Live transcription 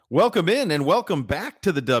Welcome in and welcome back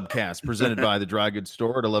to the Dubcast, presented by the Dry Goods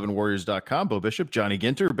Store at 11warriors.com. Beau Bishop, Johnny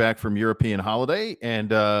Ginter, back from European holiday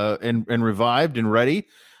and revived and ready.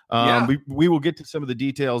 We will get to some of the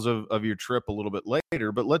details of your trip a little bit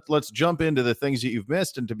later, but let's jump into the things that you've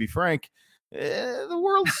missed. And to be frank, the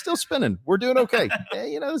world's still spinning. We're doing okay.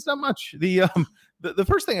 There's not much. The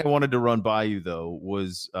first thing I wanted to run by you, though,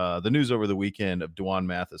 was the news over the weekend of D'Wan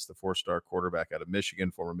Mathis, the four-star quarterback out of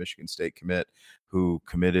Michigan, former Michigan State commit, who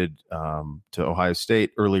committed to Ohio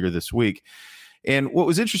State earlier this week. And what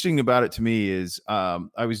was interesting about it to me is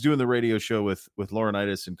I was doing the radio show with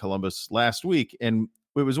Laurinaitis in Columbus last week, and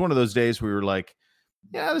it was one of those days we were like,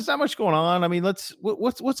 yeah, there's not much going on. I mean,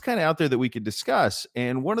 what's kind of out there that we could discuss.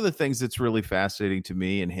 And one of the things that's really fascinating to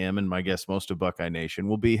me and him and my guess most of Buckeye Nation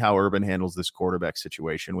will be how Urban handles this quarterback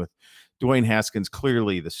situation with Dwayne Haskins,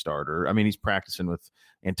 clearly the starter. I mean, he's practicing with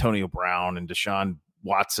Antonio Brown and Deshaun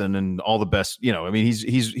Watson and all the best, I mean,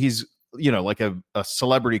 he's like a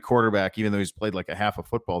celebrity quarterback, even though he's played like a half of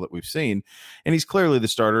football that we've seen. And he's clearly the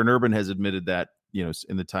starter. And Urban has admitted that,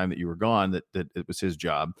 in the time that you were gone, that it was his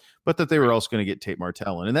job, but that they were also going to get Tate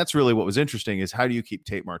Martell in. And that's really what was interesting, is how do you keep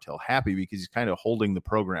Tate Martell happy? Because he's kind of holding the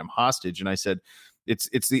program hostage. And I said,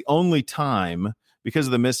 it's the only time, because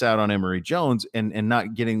of the miss out on Emory Jones and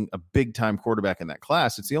not getting a big time quarterback in that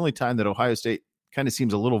class, it's the only time that Ohio State kind of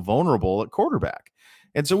seems a little vulnerable at quarterback.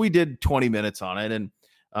 And so we did 20 minutes on it. And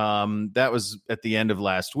that was at the end of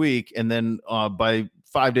last week. And then by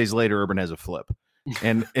 5 days later, Urban has a flip.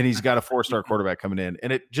 and he's got a four-star quarterback coming in.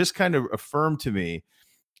 And it just kind of affirmed to me,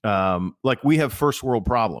 like we have first world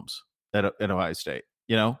problems at Ohio State.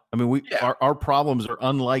 I mean, our problems are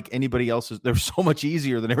unlike anybody else's. They're so much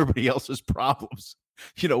easier than everybody else's problems.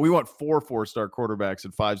 We want four-star quarterbacks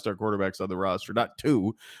and five-star quarterbacks on the roster, not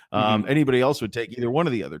two. Anybody else would take either one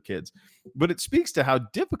of the other kids. But it speaks to how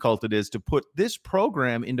difficult it is to put this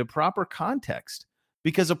program into proper context,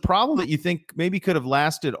 because a problem that you think maybe could have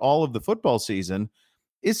lasted all of the football season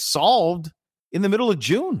is solved in the middle of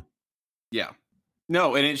June. Yeah.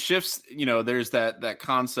 No, and it shifts, there's that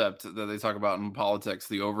concept that they talk about in politics,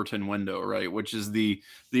 the Overton window, right? Which is the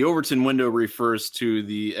Overton window refers to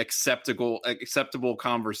the acceptable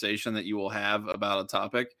conversation that you will have about a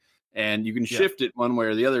topic. And you can shift it one way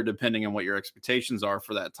or the other, depending on what your expectations are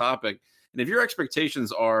for that topic. And if your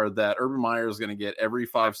expectations are that Urban Meyer is going to get every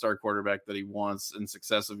five-star quarterback that he wants in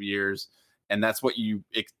successive years, and that's what you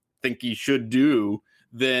think he should do,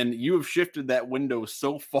 then you have shifted that window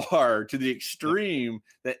so far to the extreme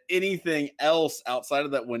that anything else outside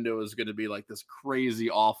of that window is going to be like this crazy,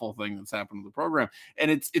 awful thing that's happened to the program.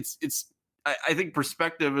 And I think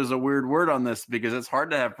perspective is a weird word on this, because it's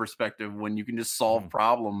hard to have perspective when you can just solve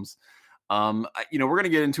problems. We're going to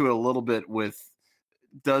get into it a little bit with,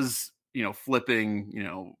 does,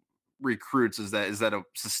 flipping, recruits, is that a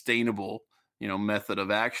sustainable, method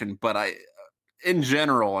of action? But in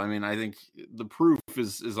general, I mean, I think the proof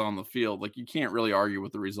is on the field. Like, you can't really argue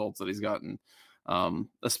with the results that he's gotten,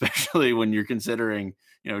 especially when you're considering,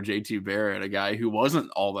 JT Barrett, a guy who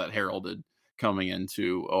wasn't all that heralded coming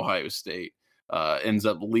into Ohio State, ends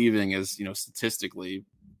up leaving as, statistically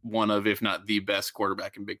one of, if not the best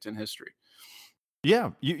quarterback in Big Ten history.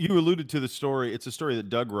 Yeah, you alluded to the story. It's a story that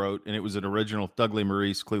Doug wrote, and it was an original. Doug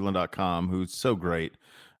Maurice, Cleveland.com, who's so great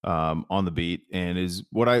on the beat, and he's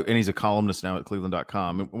a columnist now at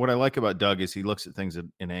Cleveland.com. And what I like about Doug is he looks at things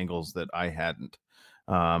in angles that I hadn't,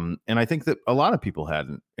 and I think that a lot of people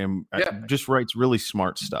hadn't, and just writes really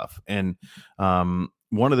smart stuff. And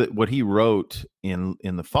what he wrote in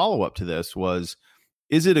the follow up to this was,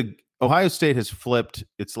 Ohio State has flipped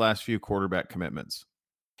its last few quarterback commitments,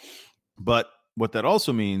 but what that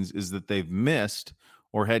also means is that they've missed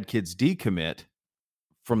or had kids decommit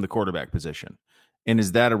from the quarterback position. And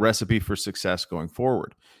is that a recipe for success going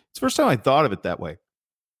forward? It's the first time I thought of it that way,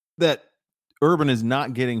 that Urban is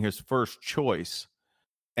not getting his first choice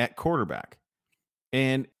at quarterback.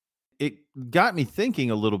 And it got me thinking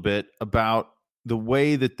a little bit about the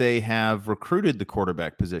way that they have recruited the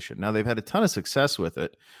quarterback position. Now, they've had a ton of success with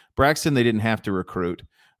it. Braxton, they didn't have to recruit.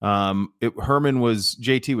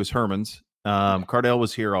 JT was Herman's. Cardell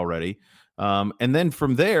was here already. And then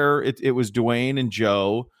from there, it was Dwayne and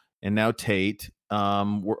Joe, and now Tate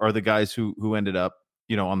are the guys who ended up,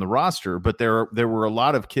 on the roster. But there were a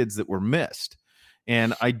lot of kids that were missed.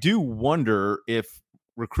 And I do wonder if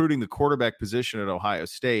recruiting the quarterback position at Ohio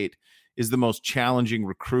State is the most challenging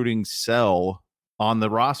recruiting sell on the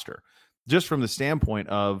roster, just from the standpoint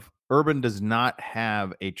of Urban does not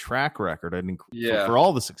have a track record. For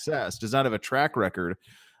all the success, does not have a track record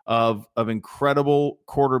of incredible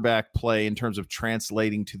quarterback play in terms of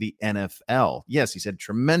translating to the NFL. Yes, he's had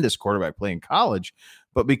tremendous quarterback play in college,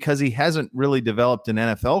 but because he hasn't really developed an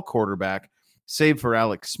NFL quarterback, save for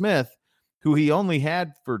Alex Smith, who he only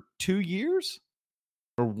had for 2 years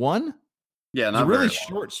or one. Yeah, It was not a really very long.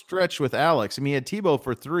 short stretch with Alex. I mean, he had Tebow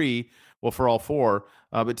for 3, well, for all 4,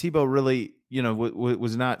 but Tebow really,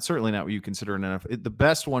 was certainly not what you consider an NFL. The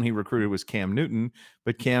best one he recruited was Cam Newton,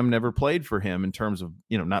 but Cam never played for him in terms of,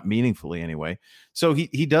 not meaningfully anyway. So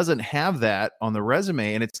he doesn't have that on the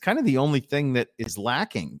resume, and it's kind of the only thing that is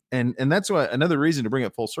lacking. And that's why another reason to bring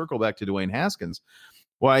it full circle back to Dwayne Haskins.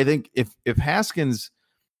 Well, I think if Haskins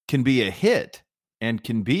can be a hit and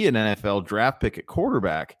can be an NFL draft pick at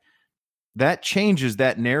quarterback, that changes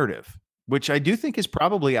that narrative, which I do think is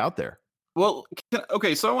probably out there. Well,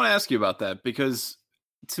 okay, so I want to ask you about that, because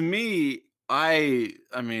to me, I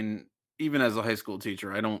mean, even as a high school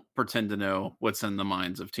teacher, I don't pretend to know what's in the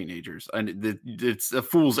minds of teenagers. And it's a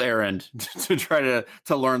fool's errand to try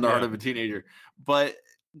to learn the heart of a teenager. But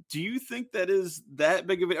do you think that is that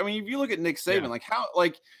big of it? I mean, if you look at Nick Saban,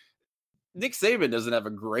 Nick Saban doesn't have a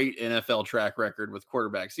great NFL track record with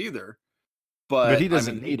quarterbacks either. But he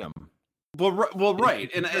doesn't need them. Well, right.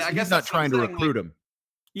 And I guess he's not trying to recruit him.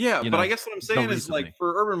 Yeah, but I guess what I'm saying is, like,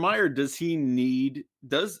 for Urban Meyer, is he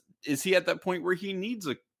at that point where he needs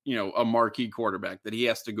a marquee quarterback that he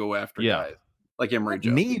has to go after guys like Emory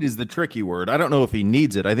Joe? Need is the tricky word. I don't know if he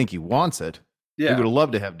needs it. I think he wants it. Yeah. He would have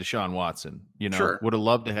loved to have Deshaun Watson, Sure. Would have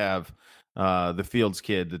loved to have the Fields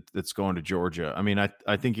kid that's going to Georgia. I mean,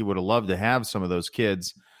 I think he would have loved to have some of those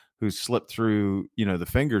kids who slipped through, the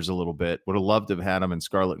fingers a little bit. Would have loved to have had them in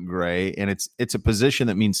scarlet and gray. And it's a position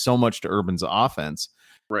that means so much to Urban's offense.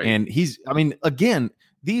 Right. And again,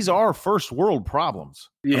 these are first world problems.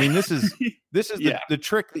 Yeah. I mean, this is the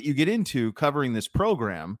trick that you get into covering this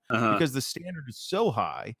program, because the standard is so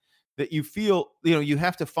high that you feel, you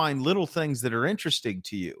have to find little things that are interesting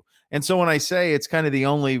to you. And so when I say it's kind of the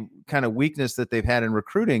only kind of weakness that they've had in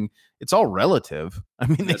recruiting, it's all relative. I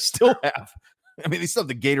mean, they still have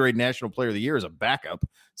the Gatorade National Player of the Year as a backup.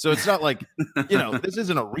 So it's not like, this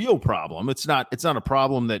isn't a real problem. It's not a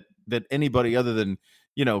problem that anybody other than,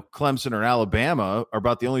 Clemson or Alabama are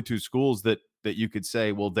about the only 2 schools that you could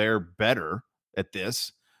say, well, they're better at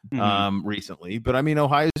this recently. But I mean,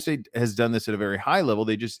 Ohio State has done this at a very high level.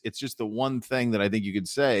 It's just the one thing that I think you could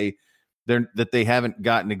say that they haven't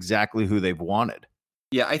gotten exactly who they've wanted.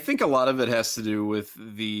 Yeah, I think a lot of it has to do with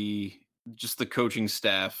the coaching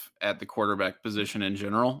staff at the quarterback position in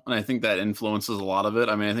general. And I think that influences a lot of it.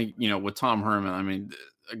 I mean, I think, with Tom Herman,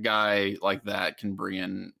 a guy like that can bring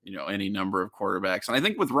in, any number of quarterbacks. And I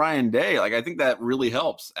think with Ryan Day, I think that really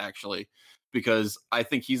helps, actually, because I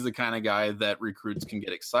think he's the kind of guy that recruits can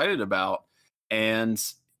get excited about. And,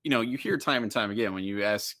 you hear time and time again when you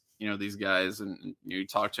ask, these guys and you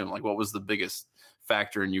talk to them, like, what was the biggest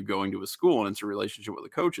factor in you going to a school? And it's a relationship with the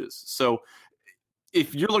coaches. So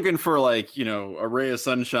if you're looking for a ray of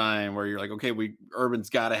sunshine where you're like, okay,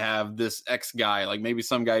 Urban's got to have this X guy, like maybe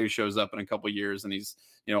some guy who shows up in a couple of years and he's,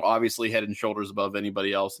 obviously head and shoulders above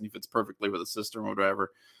anybody else and he fits perfectly with the system or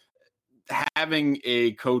whatever. Having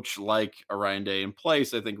a coach like a Ryan Day in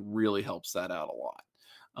place, I think really helps that out a lot.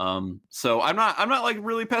 So I'm not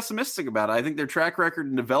really pessimistic about it. I think their track record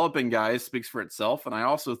in developing guys speaks for itself. And I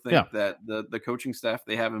also think that the coaching staff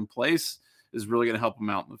they have in place is really going to help them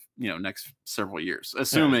out in the next several years,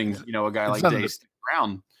 assuming a guy like Day sticks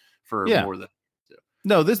around for more than.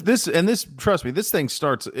 No, this trust me, this thing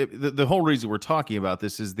starts. The whole reason we're talking about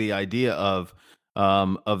this is the idea of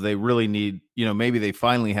they really need, maybe they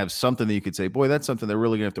finally have something that you could say, boy, that's something they're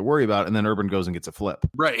really gonna have to worry about, and then Urban goes and gets a flip.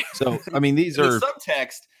 Right. So I mean, these are the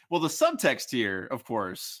subtext. Well, the subtext here, of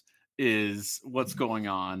course, is what's going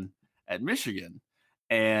on at Michigan.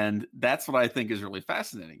 And that's what I think is really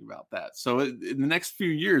fascinating about that. So in the next few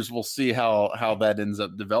years, we'll see how that ends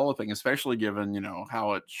up developing, especially given,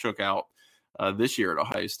 how it shook out this year at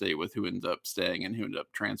Ohio State with who ended up staying and who ended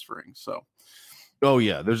up transferring. So, oh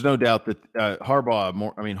yeah, there's no doubt that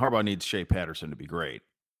Harbaugh needs Shea Patterson to be great,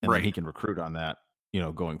 and then he can recruit on that,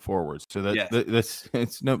 going forward. So that's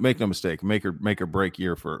make no mistake, make or break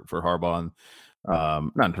year for Harbaugh, and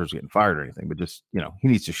not in terms of getting fired or anything, but just he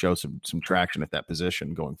needs to show some traction at that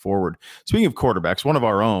position going forward. Speaking of quarterbacks, one of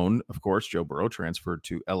our own, of course, Joe Burrow transferred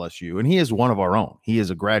to LSU, and he is one of our own. He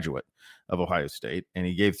is a graduate of Ohio State, and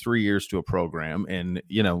he gave 3 years to a program. And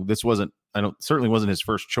this certainly wasn't his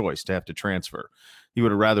first choice to have to transfer. He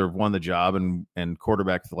would have rather have won the job and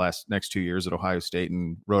quarterback the next 2 years at Ohio State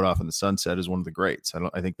and rode off in the sunset as one of the greats.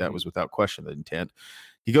 I think that was without question the intent.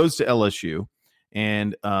 He goes to LSU,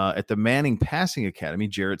 and at the Manning Passing Academy,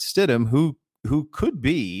 Jarrett Stidham, who who could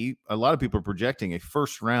be, a lot of people are projecting, a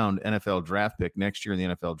first-round NFL draft pick next year in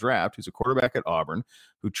the NFL draft, who's a quarterback at Auburn,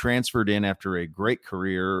 who transferred in after a great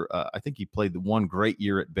career. I think he played the one great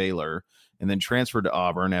year at Baylor and then transferred to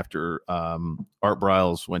Auburn after Art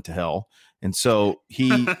Briles went to hell. And so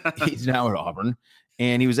he's now at Auburn.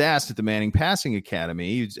 And he was asked at the Manning Passing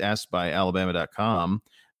Academy, he was asked by Alabama.com,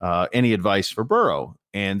 any advice for Burrow.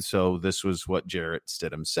 And so this was what Jarrett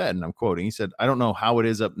Stidham said, and I'm quoting. He said, "I don't know how it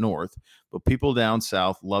is up north, but people down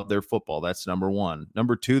south love their football. That's number one.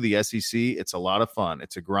 Number two, the SEC, it's a lot of fun.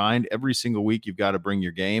 It's a grind. Every single week you've got to bring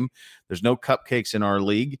your game. There's no cupcakes in our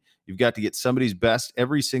league. You've got to get somebody's best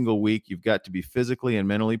every single week. You've got to be physically and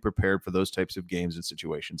mentally prepared for those types of games and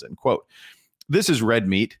situations," end quote. This is red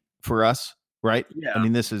meat for us, right? Yeah. I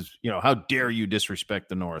mean, this is, how dare you disrespect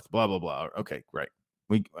the North, blah, blah, blah. Okay, great.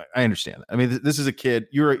 I understand. I mean, this is a kid.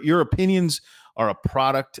 Your opinions are a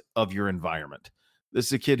product of your environment. This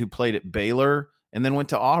is a kid who played at Baylor and then went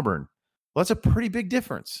to Auburn. Well, that's a pretty big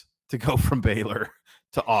difference to go from Baylor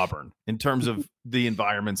to Auburn in terms of the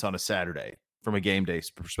environments on a Saturday from a game day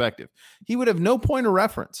perspective. He would have no point of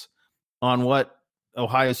reference on what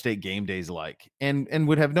Ohio State game days like and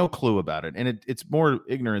would have no clue about it. And it's more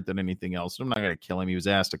ignorant than anything else. I'm not going to kill him. He was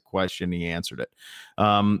asked a question. He answered it.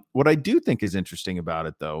 What I do think is interesting about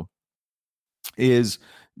it, though, is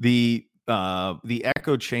the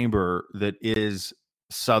echo chamber that is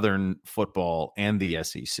Southern football and the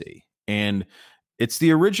SEC. And it's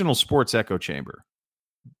the original sports echo chamber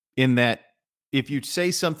in that if you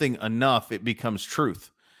say something enough, it becomes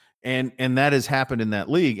truth. And that has happened in that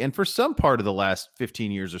league. And for some part of the last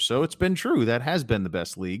 15 years or so, it's been true. That has been the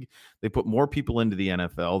best league. They put more people into the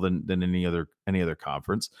NFL than any other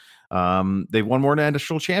conference. They've won more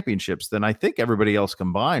national championships than I think everybody else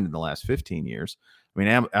combined in the last 15 years. I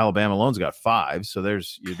mean, Alabama alone's got 5, so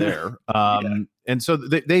you're there. Yeah. And so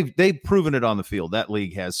they've proven it on the field. That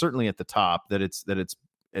league has, certainly at the top, that it's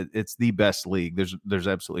the best league. There's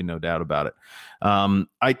absolutely no doubt about it.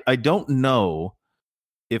 I don't know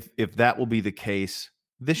if that will be the case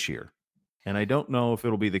this year. And I don't know if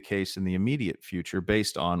it'll be the case in the immediate future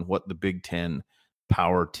based on what the Big Ten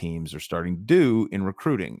power teams are starting to do in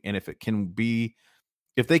recruiting. And if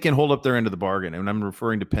they can hold up their end of the bargain, and I'm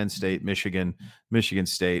referring to Penn State, Michigan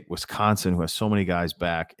State, Wisconsin, who has so many guys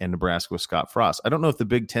back, and Nebraska with Scott Frost. I don't know if the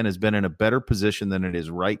Big Ten has been in a better position than it is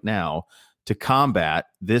right now to combat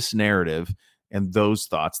this narrative and those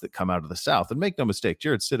thoughts that come out of the South. And make no mistake,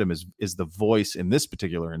 Jarrett Stidham is the voice in this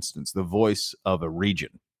particular instance, the voice of a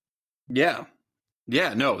region. Yeah.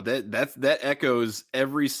 Yeah, no, that echoes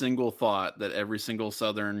every single thought that every single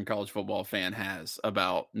Southern college football fan has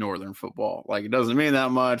about Northern football. Like, it doesn't mean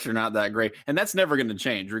that much or not that great. And that's never going to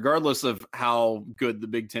change, regardless of how good the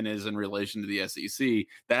Big Ten is in relation to the SEC.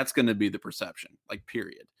 That's going to be the perception, like,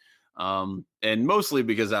 period. And mostly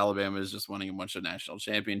because Alabama is just winning a bunch of national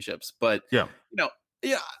championships. But I'm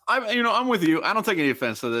with you. I don't take any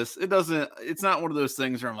offense to this. It's not one of those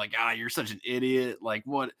things where I'm like, you're such an idiot. Like,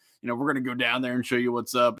 what, we're going to go down there and show you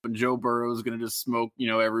what's up. And Joe Burrow is going to just smoke,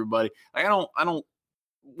 everybody. Like, I don't,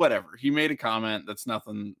 whatever. He made a comment. That's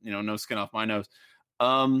nothing, no skin off my nose.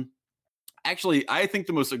 Actually, I think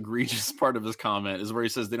the most egregious part of his comment is where he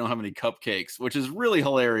says they don't have any cupcakes, which is really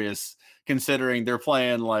hilarious considering they're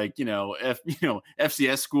playing like,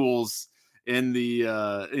 FCS schools in the,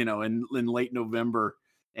 in late November,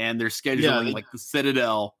 and they're scheduling like the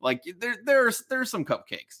Citadel. Like there's some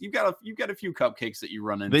cupcakes. You've got a few cupcakes that you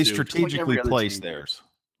run into. They strategically place theirs.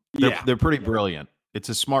 They're pretty brilliant. It's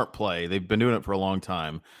a smart play. They've been doing it for a long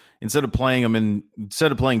time. Instead of playing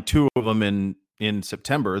 2 of them in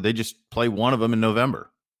September, they just play one of them in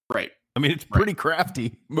November. Right. I mean, it's a pretty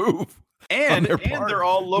crafty move. And they're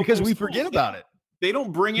all local because we forget about it. They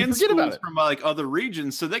don't bring in schools from like other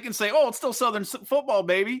regions, so they can say, "Oh, it's still Southern football,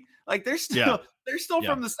 baby." Like they're still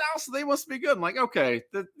from the South, so they must be good. I'm like, okay,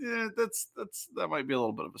 that might be a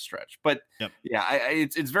little bit of a stretch, but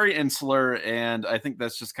it's very insular, and I think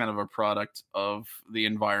that's just kind of a product of the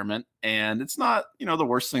environment, and it's not the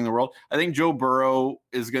worst thing in the world. I think Joe Burrow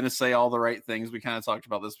is going to say all the right things. We kind of talked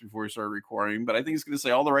about this before we started recording, but I think he's going to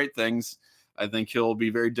say all the right things. I think he'll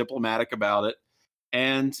be very diplomatic about it.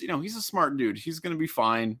 And, he's a smart dude. He's going to be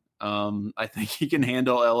fine. I think he can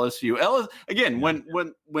handle LSU. Again, when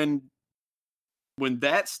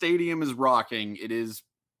that stadium is rocking, it is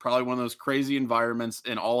probably one of those crazy environments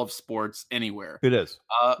in all of sports anywhere. It is.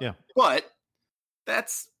 But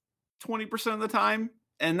that's 20% of the time,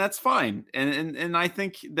 and that's fine. And I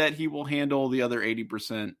think that he will handle the other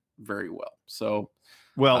 80% very well. So,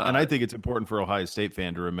 and I think it's important for Ohio State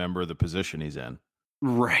fan to remember the position he's in.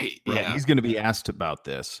 Right. Yeah. He's going to be asked about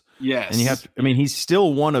this. Yes. And you have to, I mean, he's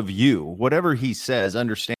still one of you. Whatever he says,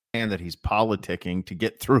 understand that he's politicking to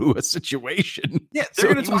get through a situation. Yeah,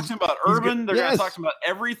 they're going to talk to him about Urban. They're going to talk to him about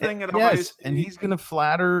everything. Yes, and he's going to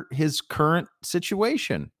flatter his current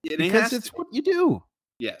situation because it's what you do.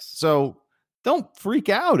 Yes. So don't freak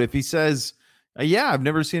out if he says, yeah, I've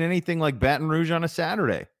never seen anything like Baton Rouge on a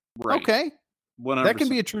Saturday. Right. Okay. 100%. That can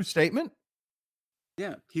be a true statement.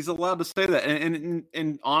 Yeah, he's allowed to say that.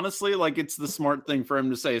 And honestly, like, it's the smart thing for him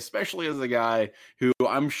to say, especially as a guy who,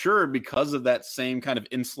 I'm sure because of that same kind of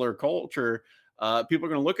insular culture, people are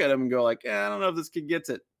going to look at him and go like, I don't know if this kid gets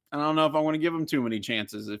it. I don't know if I want to give him too many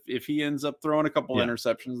chances. If he ends up throwing a couple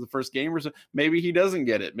interceptions the first game or so, maybe he doesn't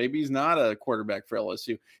get it. Maybe he's not a quarterback for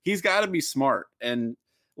LSU. He's got to be smart. And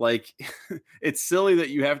like, it's silly that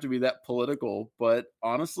you have to be that political, but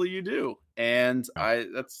honestly, you do. And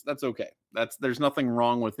that's okay. There's nothing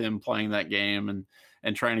wrong with him playing that game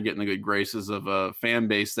and trying to get in the good graces of a fan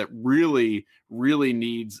base that really, really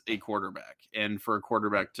needs a quarterback, and for a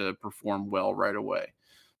quarterback to perform well right away.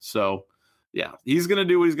 So yeah, he's going to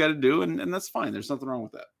do what he's got to do. And that's fine. There's nothing wrong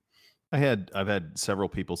with that. I've had several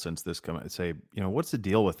people since this come and say, what's the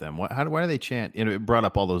deal with them? Why do they chant? It brought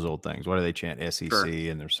up all those old things. Why do they chant SEC? Sure.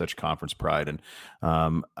 And there's such conference pride. And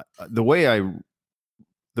the way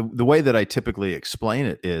that I typically explain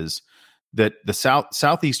it is that the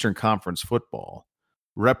Southeastern Conference football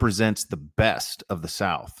represents the best of the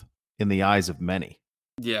South in the eyes of many.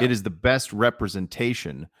 Yeah, it is the best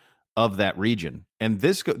representation of that region. And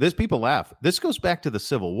this people laugh. This goes back to the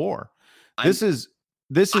Civil War. This is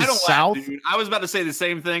South. Laugh, I was about to say the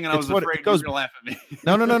same thing, and I was afraid you were going to laugh at me.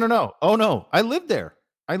 No. Oh no, I lived there.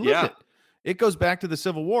 I lived it. It goes back to the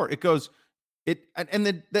Civil War.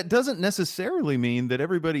 That doesn't necessarily mean that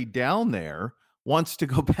everybody down there wants to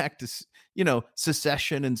go back to,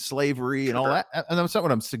 secession and slavery and all that. And that's not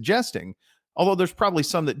what I'm suggesting. Although there's probably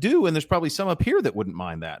some that do, and there's probably some up here that wouldn't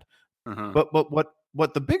mind that. Uh-huh. But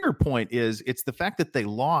what the bigger point is, it's the fact that they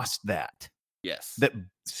lost that. Yes. That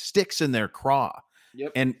sticks in their craw.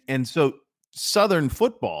 Yep. And so Southern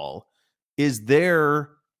football is their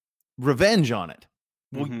revenge on it.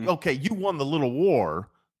 Well, okay, you won the little war,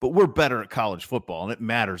 but we're better at college football, and it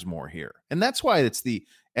matters more here. And that's why it's the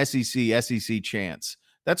SEC chants.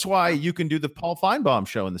 That's why you can do the Paul Feinbaum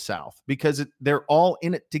show in the South, because they're all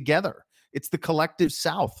in it together. It's the collective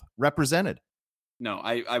South represented. No,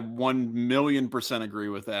 I 1,000,000% agree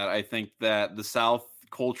with that. I think that the South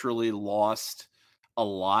culturally lost a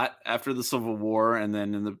lot after the Civil War, and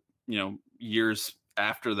then in the years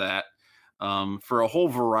after that, for a whole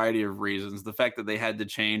variety of reasons. The fact that they had to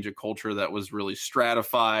change a culture that was really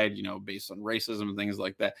stratified, based on racism and things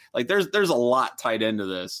like that. Like there's a lot tied into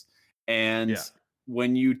this. And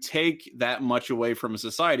when you take that much away from a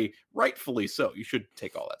society, rightfully so, you should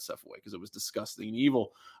take all that stuff away because it was disgusting and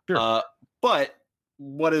evil. Sure. But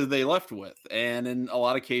what are they left with? And in a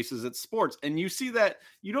lot of cases, it's sports. And you see that,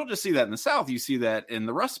 you don't just see that in the South, you see that in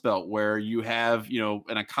the Rust Belt, where you have,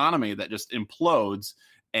 an economy that just implodes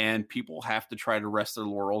and people have to try to rest their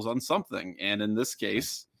laurels on something. And in this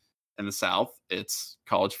case, in the South, it's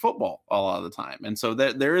college football a lot of the time. And so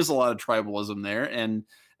there is a lot of tribalism there. And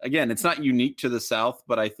again, it's not unique to the South,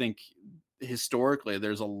 but I think historically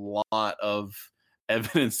there's a lot of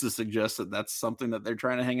evidence to suggest that that's something that they're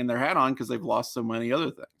trying to hang in their hat on because they've lost so many other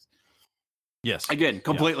things. Yes. Again,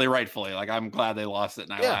 completely rightfully. Like, I'm glad they lost it,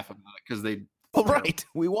 and I laugh about it because they. Well, right.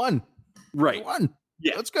 We won. Right. We won.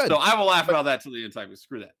 Yeah. That's good. So I will laugh about that till the end of time.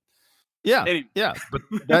 Screw that. Yeah. Anyway. Yeah.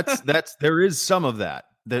 But there is some of that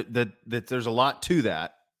there's a lot to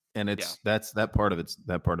that. And that part of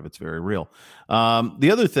it's very real. The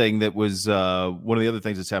other thing that was one of the other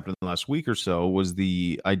things that's happened in the last week or so was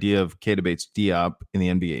the idea of Keita Bates-Diop in the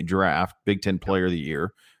NBA draft, Big Ten Player of the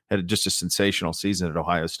Year. Had just a sensational season at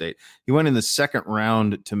Ohio State. He went in the second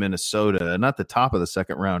round to Minnesota, not the top of the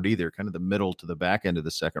second round either, kind of the middle to the back end of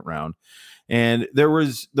the second round. And there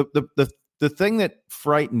was the thing that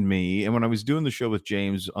frightened me, and when I was doing the show with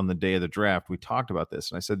James on the day of the draft, we talked about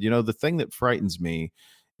this, and I said, the thing that frightens me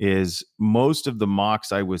is most of the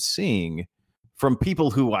mocks I was seeing from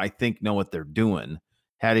people who I think know what they're doing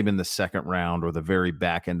had him in the second round or the very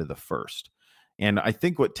back end of the first. And I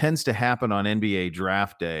think what tends to happen on NBA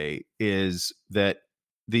draft day is that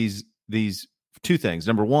these two things.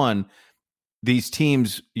 Number one, these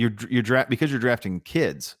teams, because you're drafting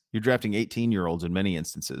kids, you're drafting 18-year-olds in many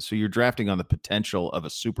instances. So you're drafting on the potential of a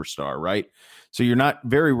superstar, right? So you're not,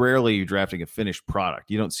 very rarely you're drafting a finished product.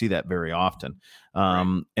 You don't see that very often.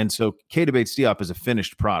 Right. And so Keita Bates-Diop is a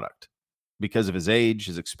finished product because of his age,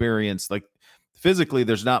 his experience. Like physically,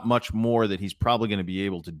 there's not much more that he's probably going to be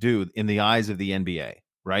able to do in the eyes of the NBA,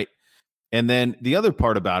 right? And then the other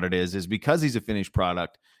part about it is because he's a finished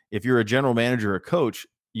product, if you're a general manager or coach,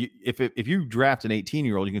 if you draft an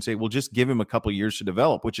 18-year-old, you can say, well, just give him a couple of years to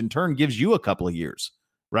develop, which in turn gives you a couple of years,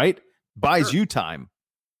 right? Buys you time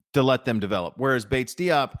to let them develop. Whereas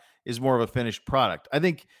Bates-Diop is more of a finished product. I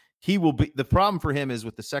think he will be. The problem for him is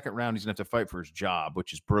with the second round, he's going to have to fight for his job,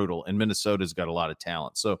 which is brutal. And Minnesota's got a lot of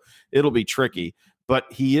talent. So it'll be tricky. But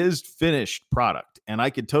he is finished product. And I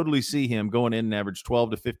could totally see him going in and average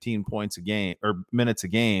 12 to 15 points a game or minutes a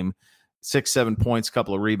game, 6-7 points,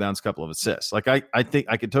 couple of rebounds, couple of assists. Like I think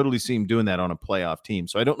I could totally see him doing that on a playoff team.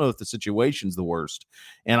 So I don't know if the situation's the worst.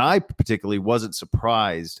 And I particularly wasn't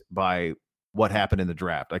surprised by what happened in the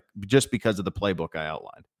draft, like just because of the playbook I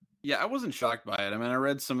outlined. Yeah, I wasn't shocked by it. I mean, I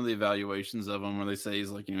read some of the evaluations of him where they say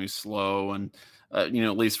he's like, he's slow and, at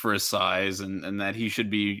least for his size and that he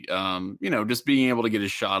should be, just being able to get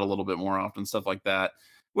his shot a little bit more often, stuff like that,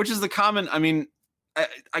 which is the common. I mean,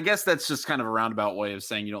 I guess that's just kind of a roundabout way of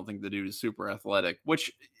saying you don't think the dude is super athletic,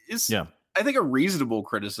 which is, I think, a reasonable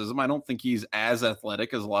criticism. I don't think he's as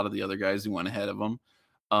athletic as a lot of the other guys who went ahead of him.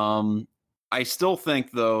 I still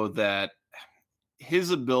think, though, that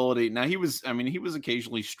his ability, now he was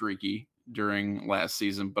occasionally streaky during last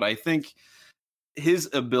season, but I think his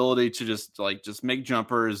ability to just make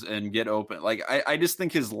jumpers and get open, like I just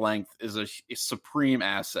think his length is a supreme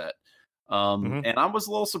asset. And I was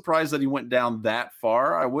a little surprised that he went down that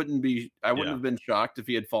far. I wouldn't have been shocked if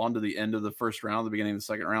he had fallen to the end of the first round, the beginning of the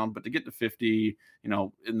second round, but to get to 50,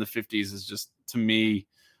 in the 50s is just, to me,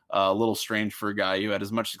 a little strange for a guy who had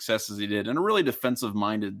as much success as he did in a really defensive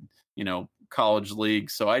minded, college league.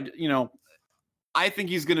 So I think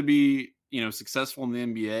he's going to be, successful in the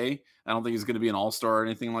NBA. I don't think he's going to be an all-star or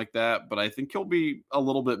anything like that, but I think he'll be a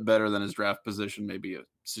little bit better than his draft position maybe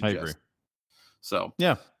suggests. I agree. So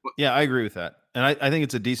yeah, I agree with that, and I think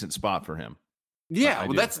it's a decent spot for him. Yeah,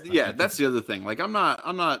 well, that's the other thing. Like, I'm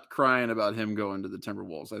not crying about him going to the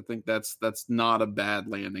Timberwolves. I think that's not a bad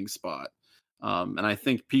landing spot, and I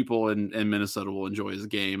think people in Minnesota will enjoy his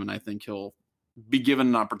game, and I think he'll be given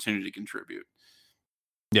an opportunity to contribute.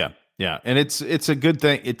 Yeah, and it's a good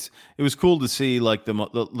thing. It was cool to see like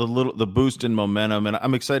the boost in momentum, and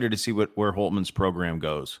I'm excited to see where Holtman's program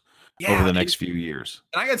goes over the next few years.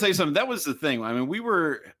 And I got to tell you something. That was the thing. I mean,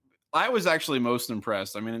 I was actually most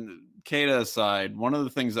impressed. I mean, Keita aside, one of the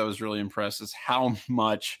things I was really impressed is how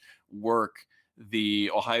much work the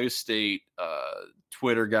Ohio State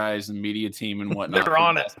Twitter guys and media team and whatnot. They're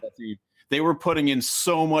on it. They were putting in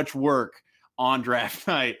so much work on draft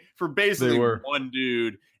night for basically one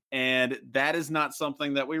dude. And that is not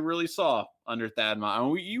something that we really saw under Thad. I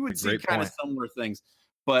mean, you would see kind of similar things.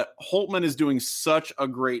 But Holtman is doing such a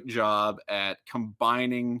great job at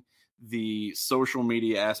combining the social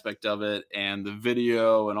media aspect of it and the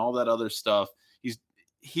video and all that other stuff.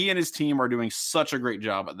 He and his team are doing such a great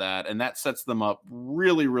job at that, and that sets them up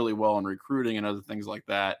really, really well in recruiting and other things like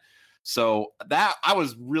that. So that I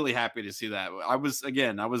was really happy to see that. I was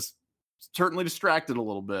certainly distracted a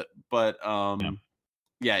little bit, but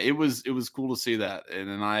it was cool to see that,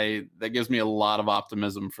 and that gives me a lot of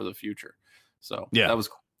optimism for the future. So that was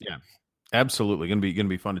cool. Yeah, absolutely. Going to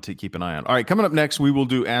be fun to keep an eye on. All right, coming up next, we will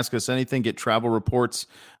do Ask Us Anything, get travel reports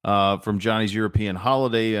from Johnny's European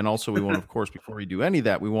holiday. And also we want to, of course, before we do any of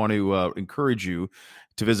that, we want to encourage you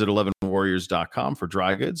to visit 11warriors.com for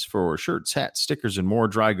dry goods, for shirts, hats, stickers, and more.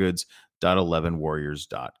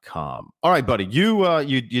 Drygoods.11warriors.com. All right, buddy,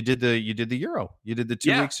 you did the Euro. You did the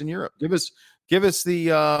 2 weeks in Europe. Give us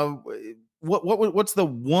the what's the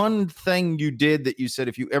one thing you did that you said,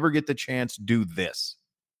 if you ever get the chance, do this?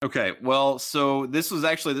 Okay, well, so this was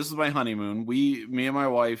my honeymoon. Me and my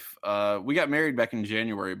wife, we got married back in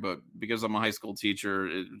January, but because I'm a high school teacher,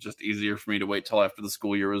 it was just easier for me to wait till after the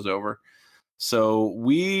school year was over. So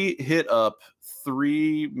we hit up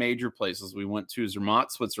 3 major places. We went to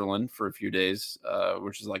Zermatt, Switzerland for a few days,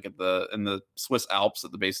 which is like in the Swiss Alps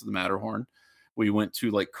at the base of the Matterhorn. We went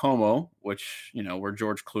to Lake Como, which, where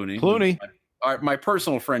George Clooney. My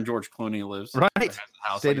personal friend George Clooney lives. Right.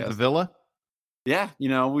 Stayed at the villa. Yeah,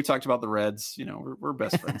 we talked about the Reds. We're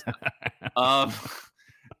best friends.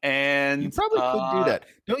 And you probably could do that.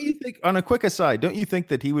 Don't you think? On a quick aside, don't you think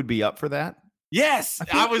that he would be up for that? Yes,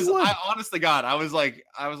 I honest to God, I was like,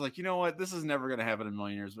 you know what? This is never going to happen in a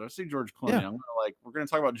million years. But I see George Clooney. I'm we're going to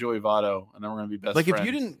talk about Joey Votto, and then we're going to be best friends. Like, if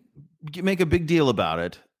you didn't make a big deal about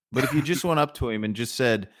it, but if you just went up to him and just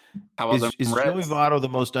said, "Is Joey Votto the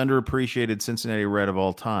most underappreciated Cincinnati Red of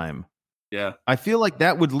all time?" Yeah, I feel like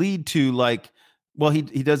that would lead to well, he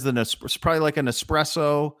does probably like an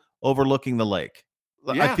espresso overlooking the lake.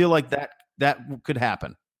 Yeah. I feel like that could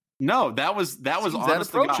happen. No, that was honest to God.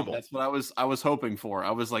 approachable. That's what I was hoping for.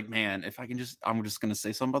 I was like, man, if I can I'm just gonna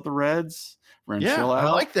say something about the Reds. We're gonna chill out.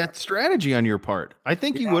 I like that strategy on your part. I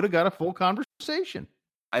think you would have got a full conversation.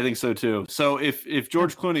 I think so too. So if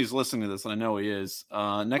George Clooney is listening to this, and I know he is,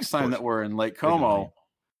 next time that we're in Lake Como,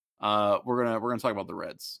 we're gonna talk about the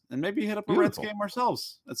Reds and maybe hit up a Reds game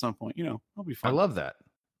ourselves at some point. You know, it'll be fun. I love that.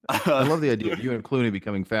 I love the idea of you and Clooney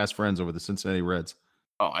becoming fast friends over the Cincinnati Reds.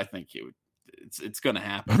 Oh, I think it's going to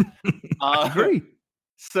happen. I agree.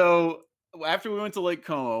 So after we went to Lake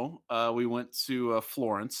Como, we went to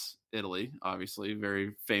Florence, Italy. Obviously,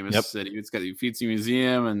 very famous city. It's got the Uffizi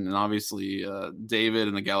Museum and obviously David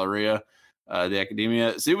and the Galleria, the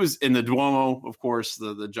Accademia. So it was in the Duomo, of course,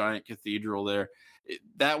 the giant cathedral there.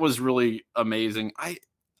 That was really amazing.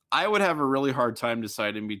 I would have a really hard time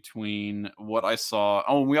deciding between what I saw.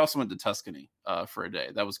 Oh, and we also went to Tuscany for a day.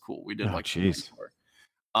 That was cool. We did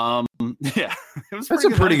yeah, it was. That's a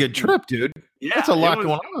pretty good trip, dude. Yeah, that's a lot going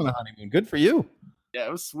on the honeymoon. Good for you. Yeah,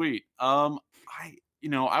 it was sweet. I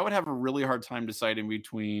would have a really hard time deciding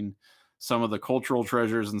between some of the cultural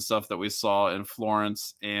treasures and stuff that we saw in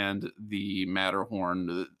Florence and the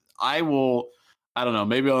Matterhorn. I don't know.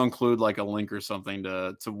 Maybe I'll include like a link or something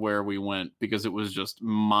to where we went because it was just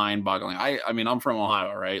mind-boggling. I mean, I'm from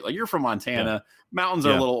Ohio, right? Like you're from Montana. Yeah. Mountains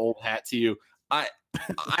are a little old hat to you. I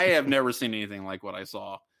have never seen anything like what I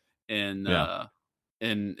saw in the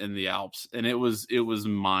Alps, and it was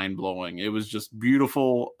mind-blowing. It was just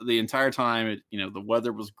beautiful the entire time. The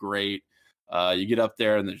weather was great. You get up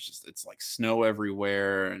there and it's like snow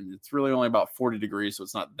everywhere, and it's really only about 40 degrees, so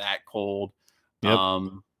it's not that cold. Yep.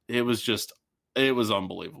 It was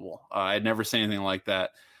unbelievable. I'd never seen anything like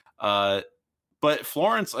that. But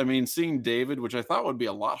Florence, I mean, seeing David, which I thought would be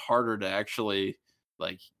a lot harder to actually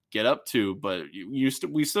like get up to, but we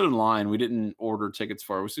stood in line. We didn't order tickets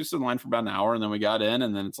for it. We stood in line for about an hour, and then we got in,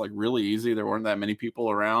 and then it's like really easy. There weren't that many people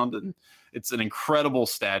around, and it's an incredible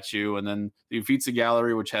statue. And then the Uffizi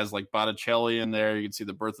Gallery, which has like Botticelli in there. You can see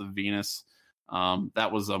the birth of Venus.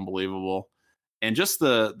 That was unbelievable. And just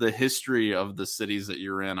the history of the cities that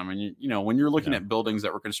you're in. I mean, when you're looking at buildings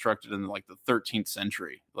that were constructed in like the 13th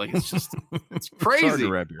century, like it's just, it's crazy. It's hard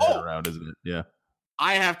to wrap your head around, isn't it? Yeah.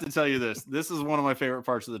 I have to tell you this. This is one of my favorite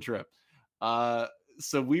parts of the trip.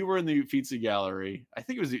 So we were in the Uffizi Gallery. I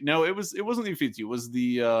think it wasn't the Uffizi. It was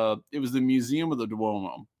the Museum of the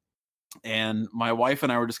Duomo. And my wife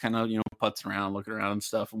and I were just kind of, putzing around, looking around and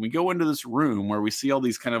stuff. And we go into this room where we see all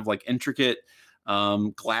these kind of like intricate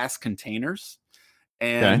glass containers.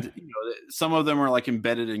 And some of them are like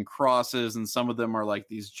embedded in crosses, and some of them are like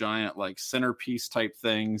these giant like centerpiece type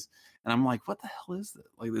things. And I'm like, what the hell is that?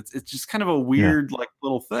 Like it's just kind of a weird like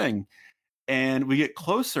little thing. And we get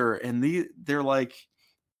closer, and they're like,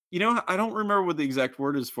 I don't remember what the exact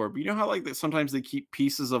word is for, but how like sometimes they keep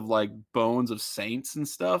pieces of like bones of saints and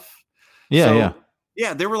stuff. Yeah,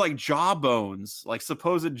 they were like jaw bones, like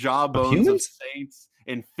supposed jaw bones of saints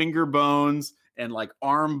and finger bones. And like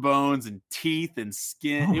arm bones and teeth and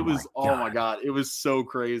skin. Oh my God. It was so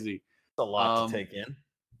crazy. It's a lot to take in.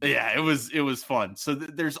 Yeah, it was fun. So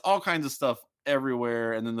there's all kinds of stuff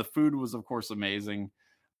everywhere. And then the food was of course amazing.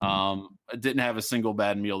 I didn't have a single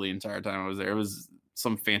bad meal the entire time I was there. It was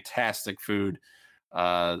some fantastic food.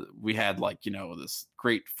 We had like, this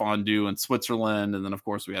great fondue in Switzerland. And then of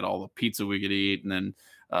course we had all the pizza we could eat. And then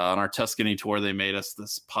on our Tuscany tour, they made us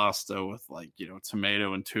this pasta with like,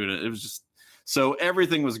 tomato and tuna. It was just, so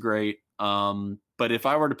everything was great. But if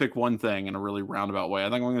I were to pick one thing in a really roundabout way, I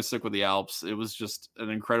think I'm going to stick with the Alps. It was just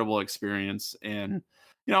an incredible experience. And,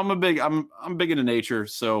 I'm big into nature.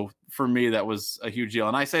 So for me, that was a huge deal.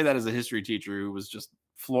 And I say that as a history teacher who was just,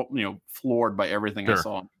 floored by everything I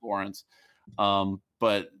saw in Florence.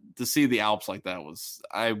 But to see the Alps like that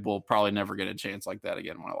I will probably never get a chance like that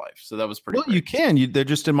again in my life. So that was pretty great. You can. They're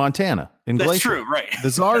just in Montana. That's Glacier. True, right.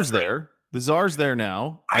 The Czar's there. The Czar's there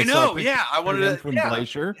now. I know. Yeah, I wanted to. From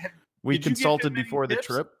Glacier. We consulted before the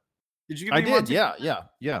trip. Did you? I did. Yeah. Okay.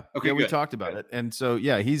 Yeah, we talked about it, and so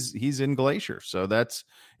he's in Glacier. So that's,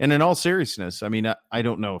 and in all seriousness, I mean, I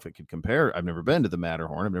don't know if it could compare. I've never been to the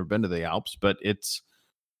Matterhorn. I've never been to the Alps, but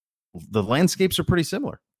the landscapes are pretty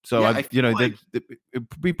similar. So it'd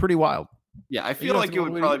be pretty wild. Yeah, I feel like it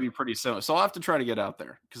would probably be pretty similar. So I'll have to try to get out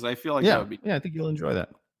there because I feel like that would be. Yeah, I think you'll enjoy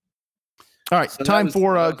that. All right, so time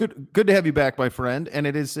for good to have you back, my friend. And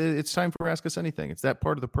it's time for Ask Us Anything. It's that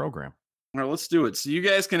part of the program. All right, let's do it. So you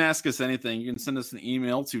guys can ask us anything. You can send us an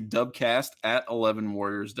email to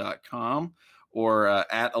dubcast@11warriors.com or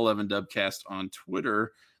at 11dubcast on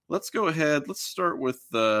Twitter. let's go ahead. Let's start with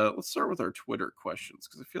our Twitter questions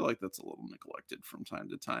because I feel like that's a little neglected from time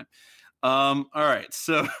to time. All right,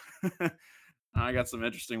 so I got some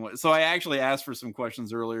interesting ones. So I actually asked for some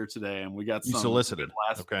questions earlier today, and we got You some solicited.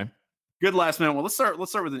 good last minute. Well, let's start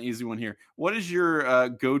with an easy one here. What is your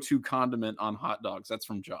go-to condiment on hot dogs? That's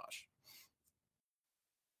from Josh.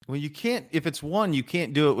 Well, you can't, if it's one, you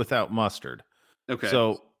can't do it without mustard. Okay.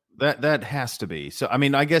 So that has to be. So I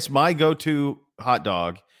mean, I guess my go-to hot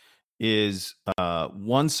dog is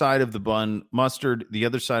one side of the bun mustard, the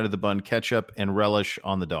other side of the bun ketchup, and relish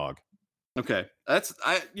on the dog. Okay,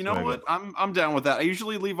 you know what, I'm down with that. I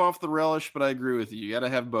usually leave off the relish, but I agree with you. You got to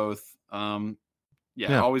have both.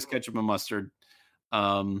 Yeah, always ketchup and mustard. If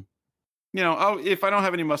I don't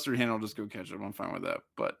have any mustard hand, I'll just go ketchup. I'm fine with that.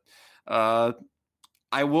 But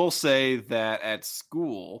I will say that at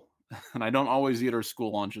school, and I don't always eat our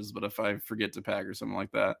school lunches, but if I forget to pack or something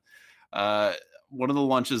like that, one of the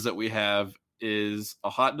lunches that we have is a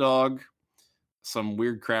hot dog, some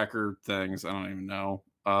weird cracker things. I don't even know.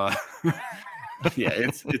 Yeah,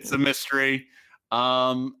 it's a mystery.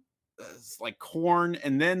 It's like corn,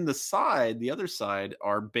 and then the other side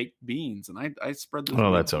are baked beans, and I spread those.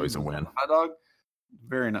 Oh, that's always a win. Hot dog,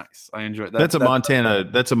 very nice. I enjoy it. That's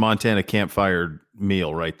a Montana campfire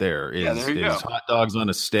meal right there. Is hot dogs on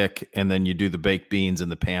a stick, and then you do the baked beans in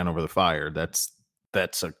the pan over the fire. That's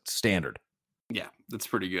a standard. Yeah, that's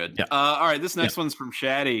pretty good. Yeah. All right, this next one's from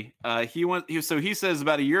Shaddy. He says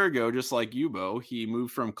about a year ago, just like you, Beau, he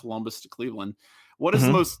moved from Columbus to Cleveland. What is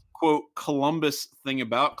the most, quote, Columbus thing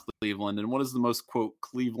about Cleveland, and what is the most, quote,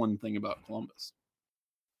 Cleveland thing about Columbus?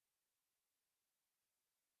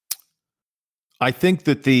 I think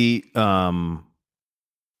that the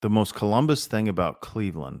most Columbus thing about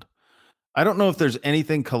Cleveland, I don't know if there's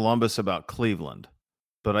anything Columbus about Cleveland,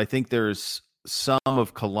 but I think there's some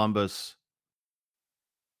of Columbus.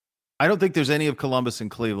 I don't think there's any of Columbus in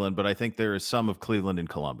Cleveland, but I think there is some of Cleveland in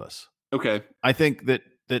Columbus. Okay. I think that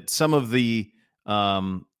some of the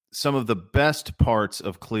best parts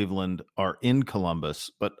of Cleveland are in Columbus,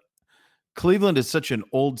 but Cleveland is such an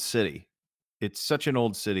old city. It's such an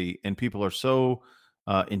old city, and people are so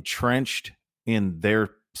entrenched in their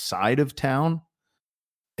side of town.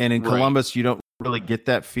 And in Columbus, you don't really get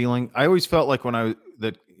that feeling. I always felt like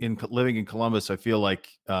living in Columbus, I feel like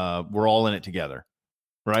we're all in it together.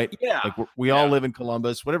 Right? Yeah. Like we all live in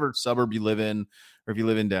Columbus, whatever suburb you live in, or if you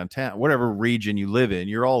live in downtown, whatever region you live in,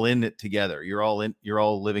 you're all in it together. You're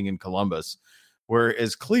all living in Columbus.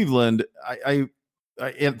 Whereas Cleveland,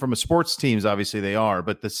 and from a sports teams, obviously they are,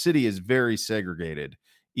 but the city is very segregated,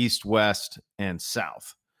 east, west, and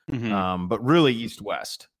south. But really east,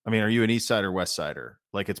 west. I mean, are you an east side or west sider?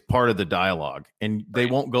 Like it's part of the dialogue, and they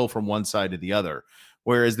won't go from one side to the other.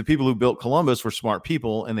 Whereas the people who built Columbus were smart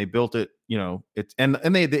people, and they built it, and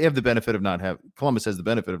they have the benefit of Columbus has the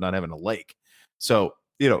benefit of not having a lake. So,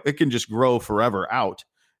 it can just grow forever out.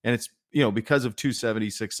 And it's, because of 270,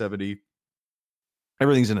 670,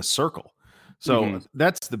 everything's in a circle. So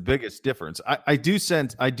that's the biggest difference. I do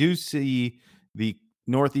see the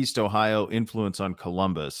Northeast Ohio influence on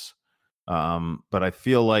Columbus. But I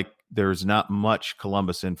feel like there's not much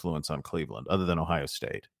Columbus influence on Cleveland other than Ohio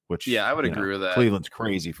State. Which, I would agree with that. Cleveland's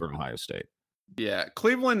crazy for Ohio State. Yeah,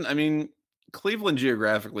 Cleveland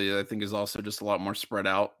geographically, I think, is also just a lot more spread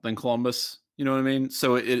out than Columbus. You know what I mean?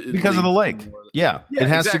 So it because of the lake. Yeah, it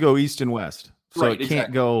has to go east and west, so it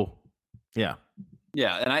can't go. Yeah,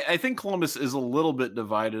 yeah, and I think Columbus is a little bit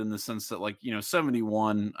divided in the sense that,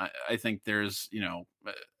 71. I think there's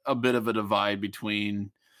a bit of a divide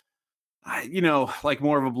between.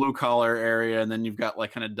 More of a blue collar area, and then you've got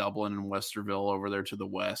kind of Dublin and Westerville over there to the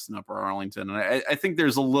west and Upper Arlington. And I think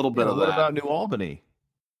there's a little bit of that. What about New Albany?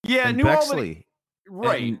 Yeah, New Albany.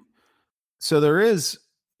 Right. And so there is,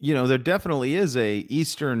 there definitely is a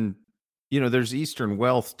Eastern, there's Eastern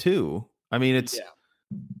wealth too. I mean, it's,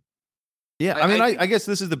 I guess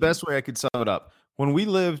this is the best way I could sum it up. When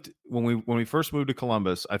we first moved to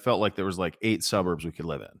Columbus, I felt like there was 8 suburbs we could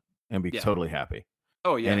live in and be totally happy.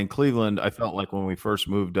 Oh, yeah. And in Cleveland, I felt like when we first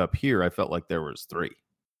moved up here, I felt like there was 3.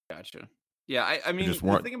 Gotcha. Yeah, I mean,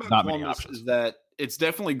 the thing about Columbus is that it's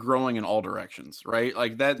definitely growing in all directions, right?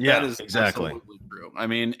 That is exactly absolutely true. I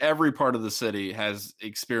mean, every part of the city has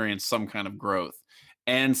experienced some kind of growth.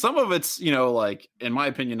 And some of it's, in my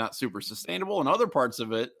opinion, not super sustainable. And other parts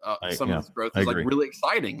of it, some of this growth is really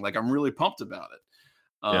exciting. I'm really pumped about it.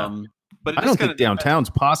 But I don't think downtown's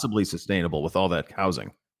possibly sustainable with all that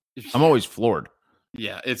housing. I'm always floored.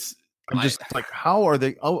 Yeah, I'm just how are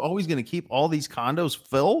they always going to keep all these condos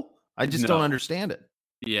full? I just don't understand it.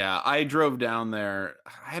 Yeah, I drove down there.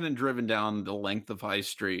 I hadn't driven down the length of High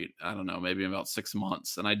Street, I don't know, maybe about 6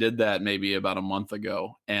 months, and I did that maybe about a month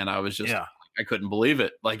ago, and I was just Yeah. I couldn't believe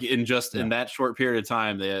it. Like, in Yeah. that short period of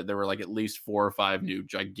time, there were, like, at least 4 or 5 new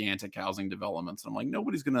gigantic housing developments. I'm like,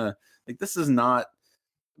 "Nobody's gonna like, this is not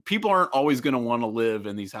people aren't always gonna wanna live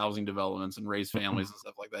in these housing developments and raise Mm-mm. families and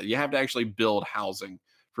stuff like that." You have to actually build housing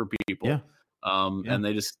for Yeah. people, Yeah. and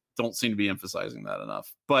they just don't seem to be emphasizing that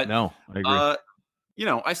enough. But, No, I agree. uh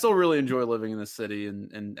I still really enjoy living in the city,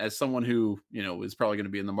 and as someone who, is probably going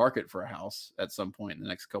to be in the market for a house at some point in the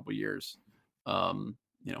next couple years,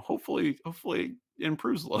 hopefully it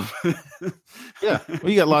improves a little bit. Yeah. Well,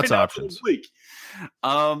 you got lots Right of now it's a little options. bleak.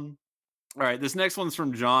 All right, this next one's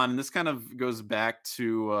from John, and this kind of goes back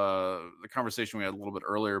to the conversation we had a little bit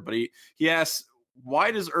earlier. But he asks,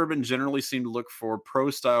 why does Urban generally seem to look for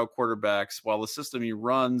pro style quarterbacks while the system he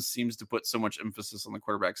runs seems to put so much emphasis on the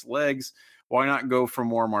quarterback's legs? Why not go for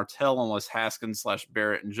more Martell unless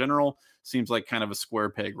Haskins/Barrett in general seems like kind of a square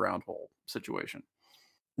peg round hole situation?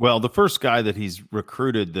 Well, the first guy that he's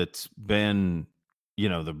recruited that's been,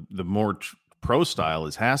 the more pro style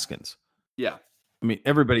is Haskins. Yeah, I mean,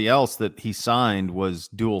 everybody else that he signed was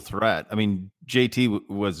dual threat. I mean, JT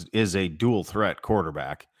is a dual threat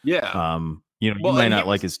quarterback. yeah. You Well, may and he not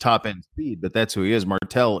like was his top end speed, but that's who he is.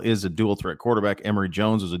 Martell is a dual threat quarterback. Emory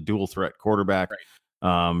Jones was a dual threat quarterback.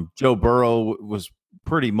 right. Joe Burrow was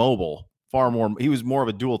pretty mobile, far more. He was more of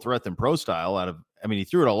a dual threat than pro style. He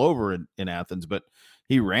threw it all over in Athens, but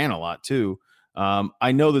he ran a lot too.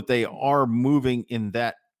 I know that they are moving in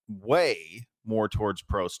that way more towards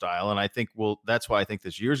pro style, and I think that's why I think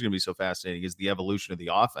this year is going to be so fascinating is the evolution of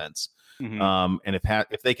the offense. Mhm. And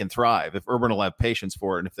if they can thrive, if Urban will have patience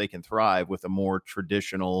for it, and if they can thrive with a more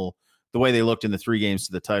traditional, the way they looked in the 3 games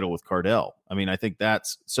to the title with Cardell. I mean, I think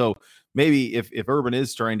that's so. Maybe if Urban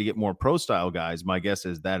is trying to get more pro style guys, my guess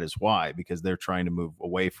is that is why, because they're trying to move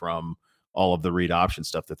away from all of the read option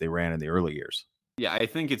stuff that they ran in the early years. Yeah, I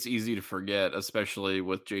think it's easy to forget, especially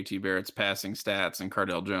with JT Barrett's passing stats and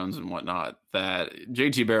Cardell Jones and whatnot, that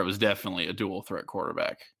JT Barrett was definitely a dual threat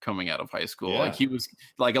quarterback coming out of high school. Like Yeah. he was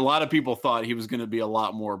like a lot of people thought he was going to be a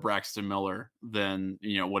lot more Braxton Miller than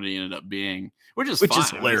what he ended up being, which is Which fine.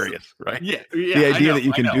 is I mean, hilarious, right? yeah, The I idea know, that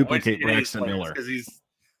you can duplicate It is Braxton Miller. because he's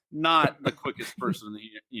not the quickest person in the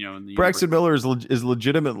universe. Braxton Miller is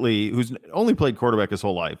legitimately, who's only played quarterback his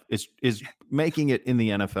whole life, is making it in the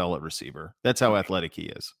NFL at receiver. That's how athletic he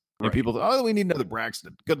is. And Right. people, we need another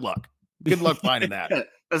Braxton. Good luck. Good luck finding that.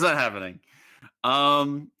 That's not happening.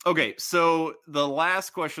 Okay, so the last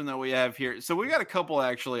question that we have here. So we got a couple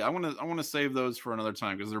actually. I want to save those for another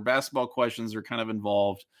time because they're basketball questions. They're kind of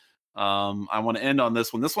involved. I want to end on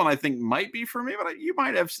this one. This one I think might be for me, but you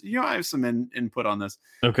might have I have some input on this.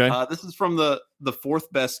 Okay. This is from the fourth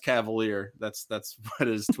best Cavalier. That's what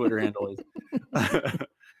his Twitter handle is.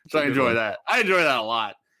 So I enjoy that. I enjoy that a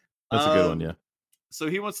lot. That's a good one, yeah. So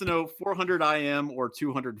he wants to know 400 IM or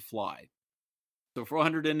 200 fly. So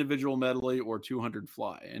 400 individual medley or 200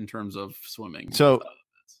 fly in terms of swimming. So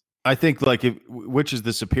I think which is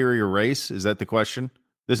the superior race? Is that the question?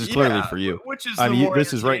 This is clearly for you. Which is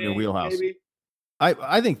This is right in your wheelhouse. Maybe?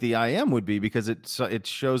 I think the IM would be because it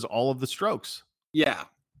shows all of the strokes. Yeah.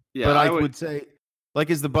 Yeah. But I would say,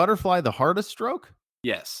 is the butterfly the hardest stroke?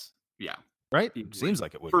 Yes. Yeah. Right? Seems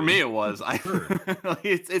like it would for be. me. It was.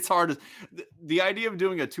 It's hard. The idea of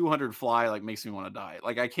doing a 200 fly makes me want to die.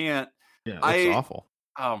 Like I can't. Yeah, it's awful.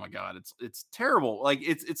 Oh my god, it's terrible. Like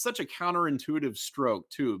it's such a counterintuitive stroke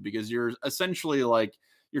too, because you're essentially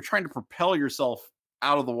you're trying to propel yourself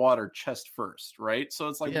out of the water chest first, right? So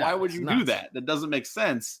it's like, why would you do that? That doesn't make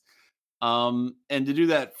sense. And to do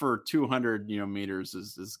that for 200 meters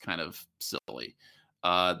is kind of silly.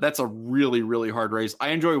 That's a really, really hard race. I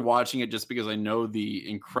enjoy watching it just because I know the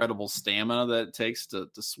incredible stamina that it takes to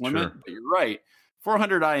swim it. But you're right.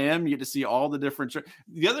 400 IM, you get to see all the different.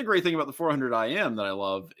 The other great thing about the 400 IM that I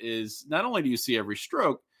love is not only do you see every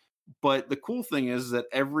stroke, but the cool thing is that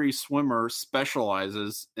every swimmer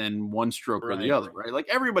specializes in one stroke or the other, right? Like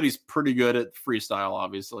everybody's pretty good at freestyle,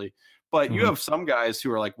 obviously. But you have some guys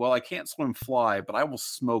who are like, well, I can't swim fly, but I will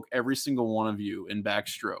smoke every single one of you in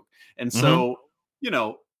backstroke. And so,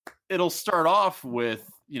 it'll start off with,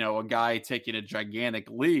 a guy taking a gigantic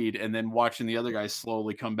lead and then watching the other guys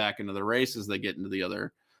slowly come back into the race as they get into the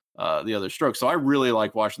other stroke. So I really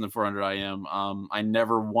like watching the 400 IM. I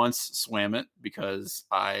never once swam it because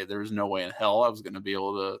there was no way in hell I was going to be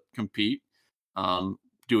able to compete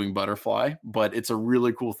doing butterfly, but it's a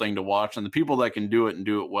really cool thing to watch. And the people that can do it and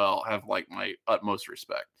do it well have my utmost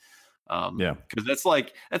respect. Because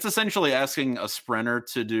that's essentially asking a sprinter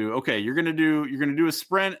to do, okay, you're gonna do a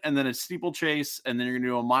sprint and then a steeplechase and then you're gonna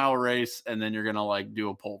do a mile race and then you're gonna like do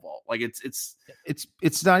a pole vault. Like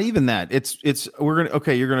it's not even that.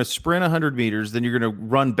 You're gonna sprint 100 meters, then you're gonna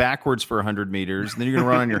run backwards for 100 meters, then you're gonna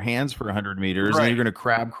run on your hands for 100 meters, and then you're gonna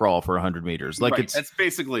crab crawl for 100 meters. Like that's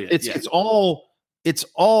basically it. It's all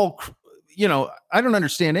I don't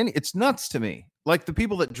understand it's nuts to me. Like the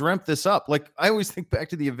people that dreamt this up, like I always think back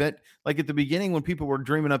to the event, like at the beginning when people were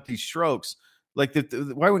dreaming up these strokes, like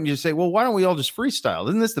why wouldn't you say, well, why don't we all just freestyle?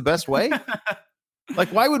 Isn't this the best way? Like,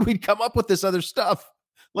 why would we come up with this other stuff?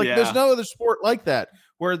 Like there's no other sport like that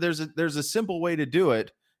where there's a simple way to do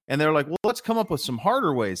it. And they're like, well, let's come up with some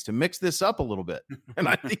harder ways to mix this up a little bit. And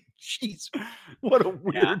I think, geez, what a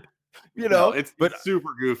weird, it's super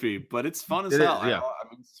goofy, but it's fun as hell. Yeah. I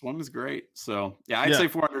mean, swimming's great. So I'd say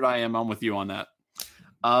 400 IM. I'm with you on that.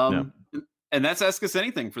 And that's Ask Us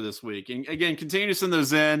Anything for this week. And again, continue to send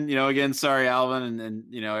those in. Again, sorry, Alvin,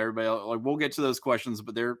 and everybody else, like we'll get to those questions,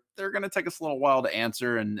 but they're going to take us a little while to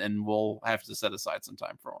answer, and we'll have to set aside some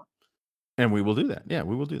time for them. And we will do that. Yeah,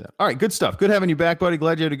 we will do that. All right, good stuff. Good having you back, buddy.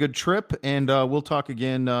 Glad you had a good trip, and we'll talk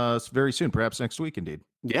again very soon, perhaps next week, indeed.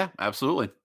 Yeah, absolutely.